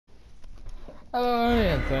Hello,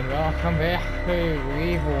 audience, and welcome back to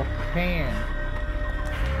Evil Pan.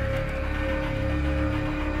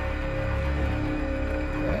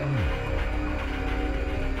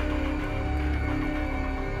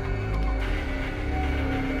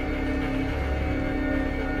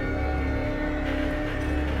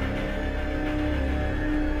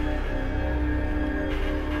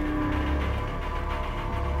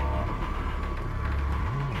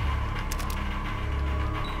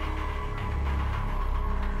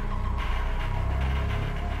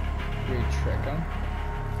 Trick him.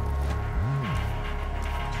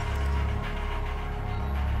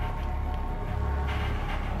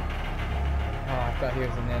 Oh, I thought he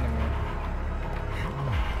was an enemy.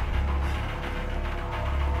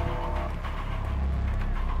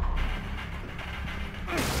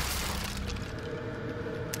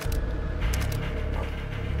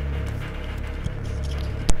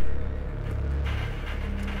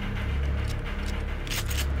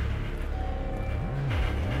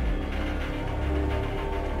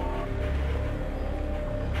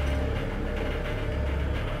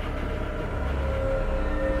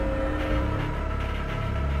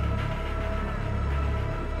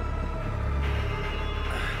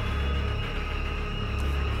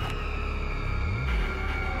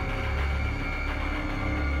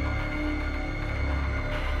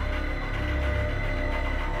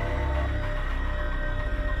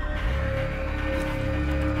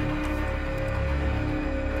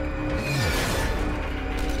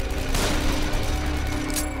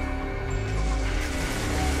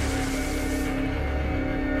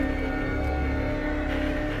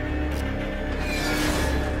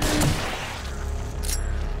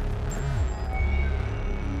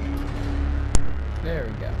 There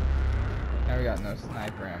we go. Now we got no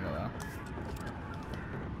sniper ammo though.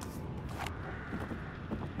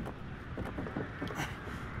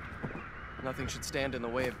 Nothing should stand in the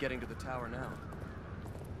way of getting to the tower now.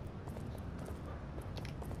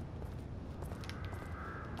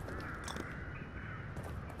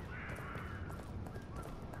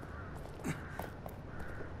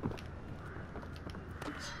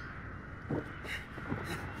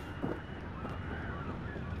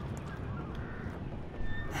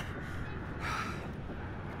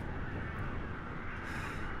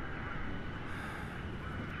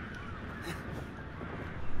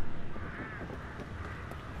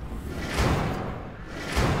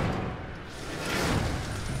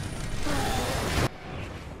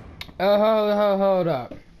 Oh, hold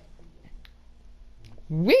up.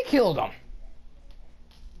 We killed him.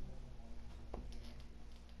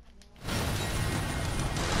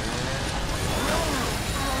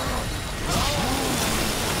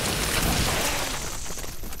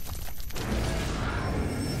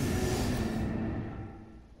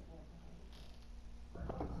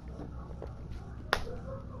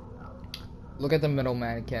 Look at the middle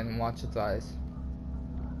mannequin and watch its eyes.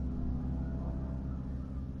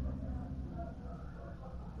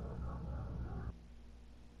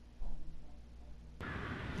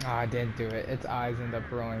 Oh, I didn't do it. Its eyes end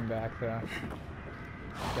up rolling back though.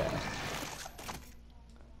 Okay.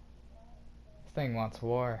 This thing wants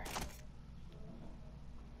war.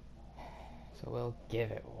 So we'll give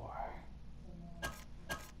it war.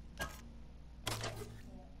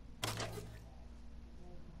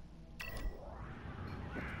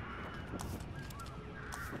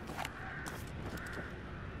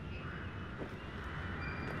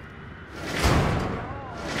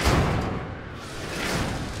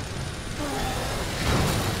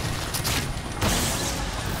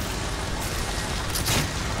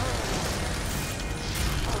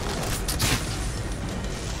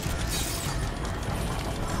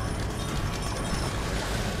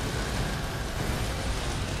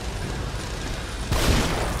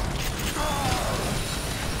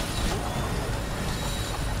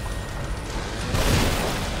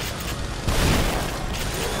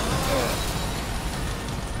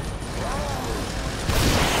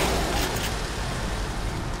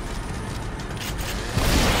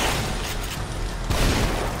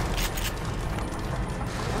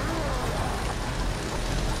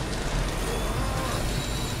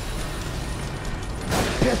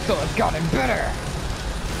 Pistol has gotten better!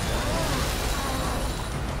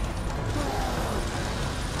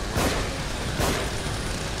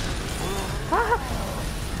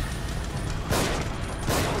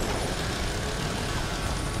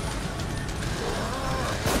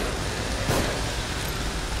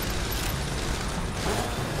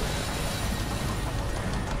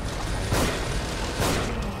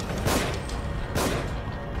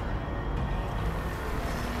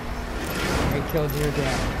 killed you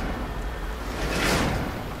again.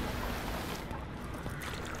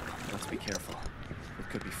 Be careful. It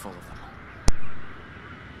could be full of them.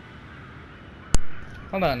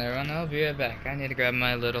 Hold on, everyone. I'll be right back. I need to grab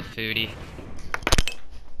my little foodie.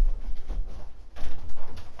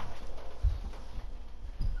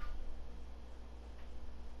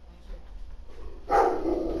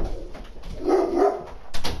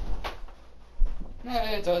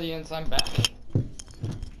 Hey, audience, I'm back.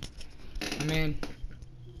 I mean,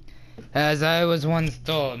 as I was once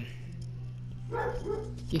told,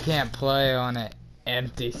 you can't play on an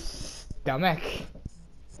empty stomach.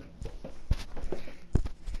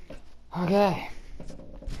 Okay.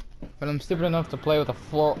 But I'm stupid enough to play with a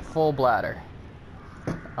full bladder.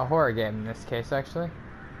 A horror game in this case, actually.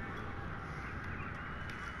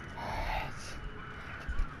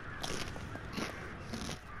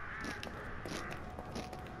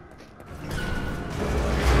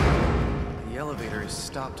 The elevator is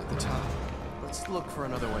stopped at the top. Let's look for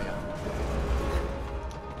another way up.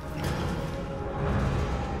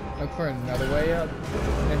 Look for another way up?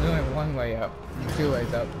 There's only one way up. And 2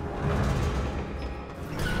 ways up.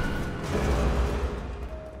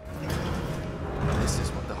 This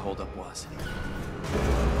is what the holdup was.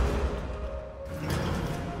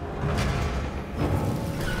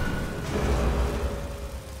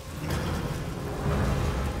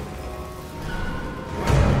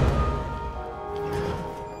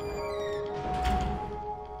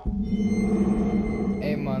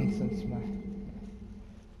 8 months since my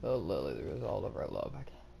little Lily, the result of our love.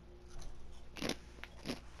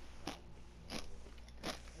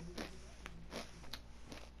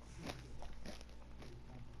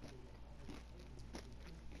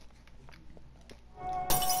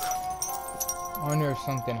 I wonder if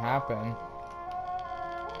something happened.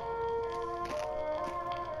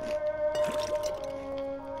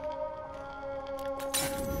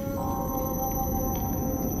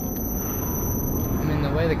 I mean, the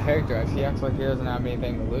way the character acts, he acts like he doesn't have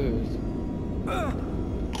anything to lose.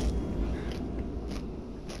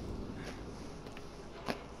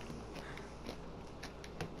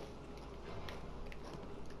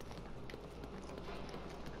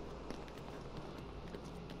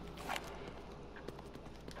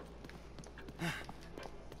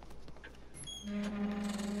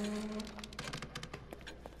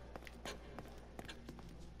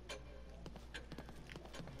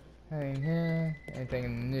 Anything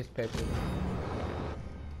in the newspaper.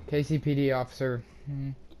 KCPD officer.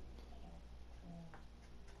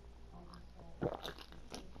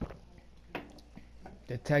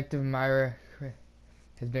 Detective Myra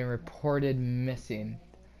has been reported missing.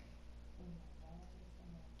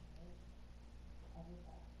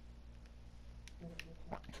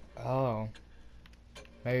 Oh.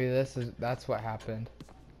 Maybe that's what happened.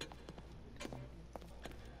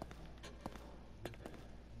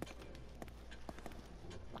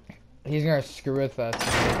 He's gonna screw with us and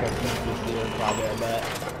make us think he's here, probably, I bet.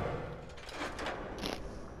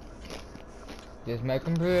 Just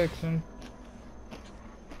making prediction.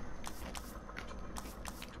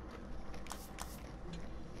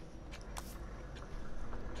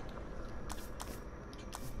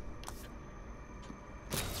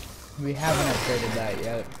 We haven't upgraded that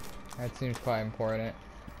yet. That seems quite important.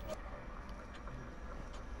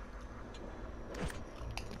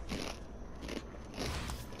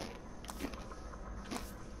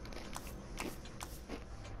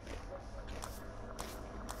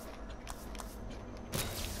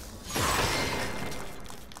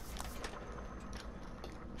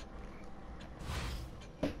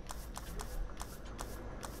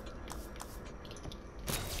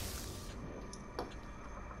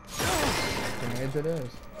 Grenades it is.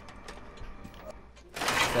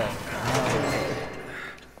 Okay.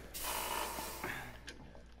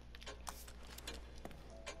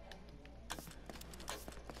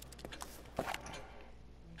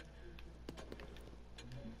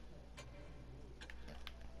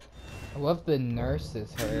 I love the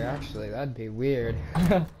nurse's hair, actually. That'd be weird.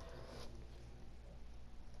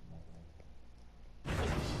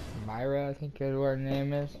 Myra, I think is what her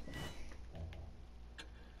name is.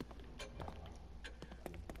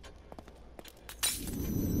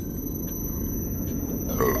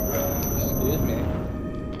 Excuse me.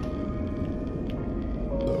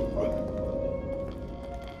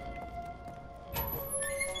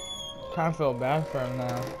 Kinda feel bad for him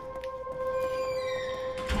now.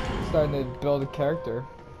 Starting to build a character.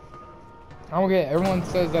 I don't get it. Everyone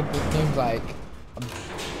says that this game's like a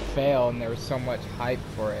fail and there was so much hype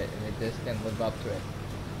for it and it just didn't live up to it.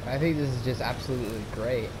 And I think this is just absolutely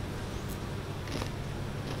great.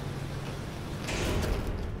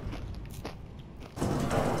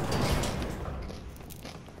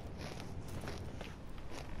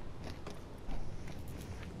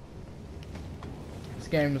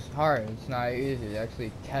 game's hard. It's not easy. It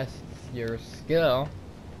actually tests your skill.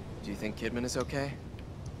 Do you think Kidman is okay?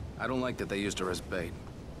 I don't like that they used her as bait.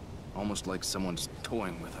 Almost like someone's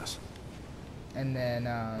toying with us. And then,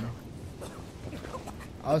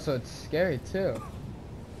 also it's scary too.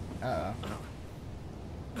 Uh-oh.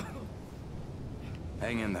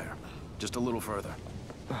 Hang in there. Just a little further.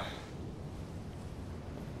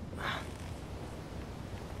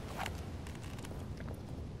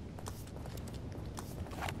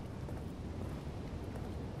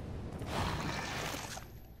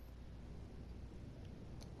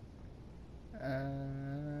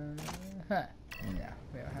 Huh. No,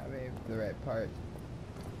 we don't have any of the right part.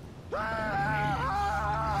 Well,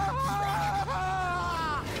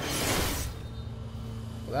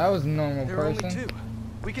 that was a normal There are person. only 2.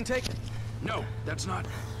 We can take it. No, that's not...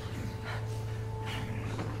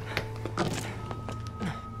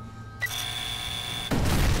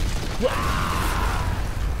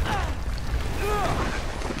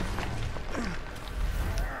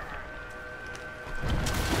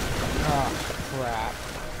 Oh, crap.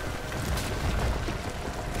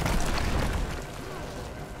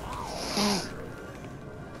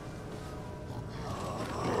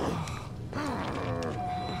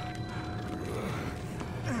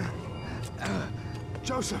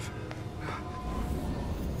 Joseph!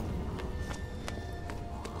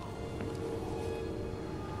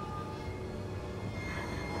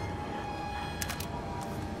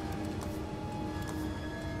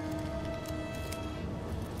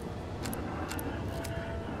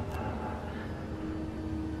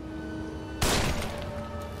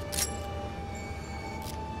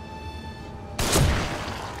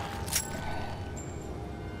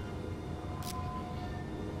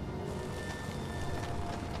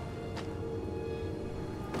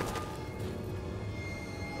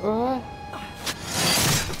 What?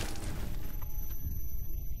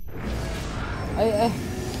 I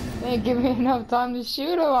didn't give me enough time to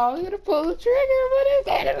shoot him. I was gonna pull the trigger, but it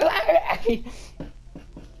didn't.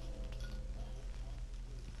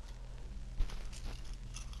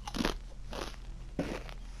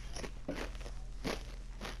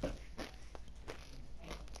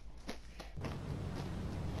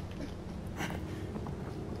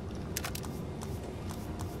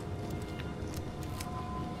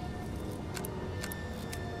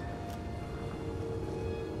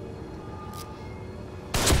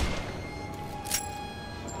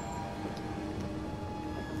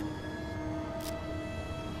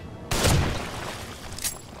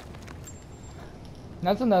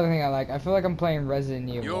 That's another thing I like. I feel like I'm playing Resident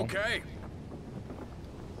Evil. You okay?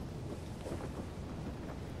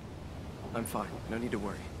 I'm fine. No need to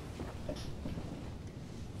worry.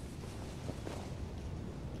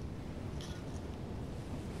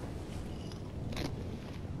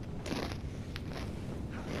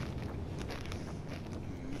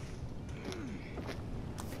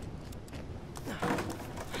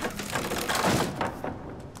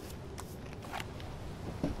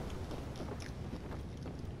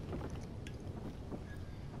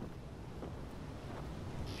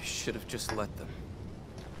 Should have just let them.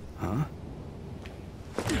 Huh?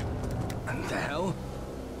 What the hell?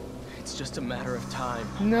 It's just a matter of time.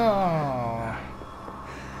 No.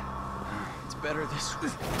 It's better this way.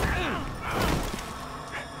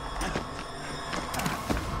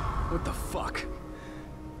 What the fuck?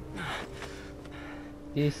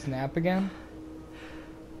 Did he snap again?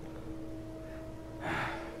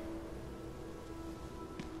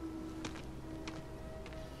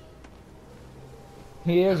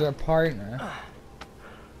 He is our partner.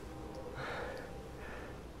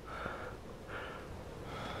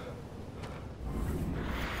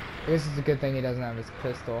 This is a good thing he doesn't have his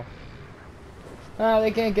pistol. Oh, they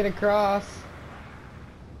can't get across.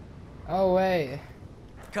 Oh, wait.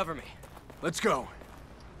 Cover me. Let's go.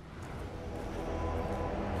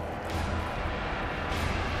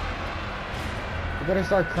 We better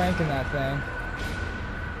start cranking that thing.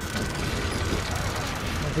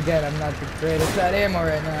 Once again, I'm not the greatest at ammo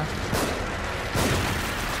right now.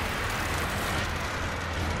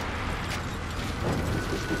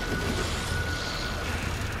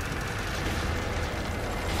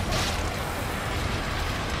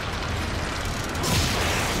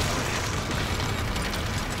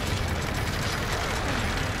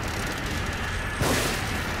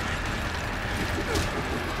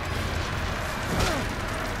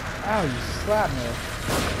 Ow, you slapped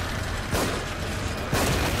me.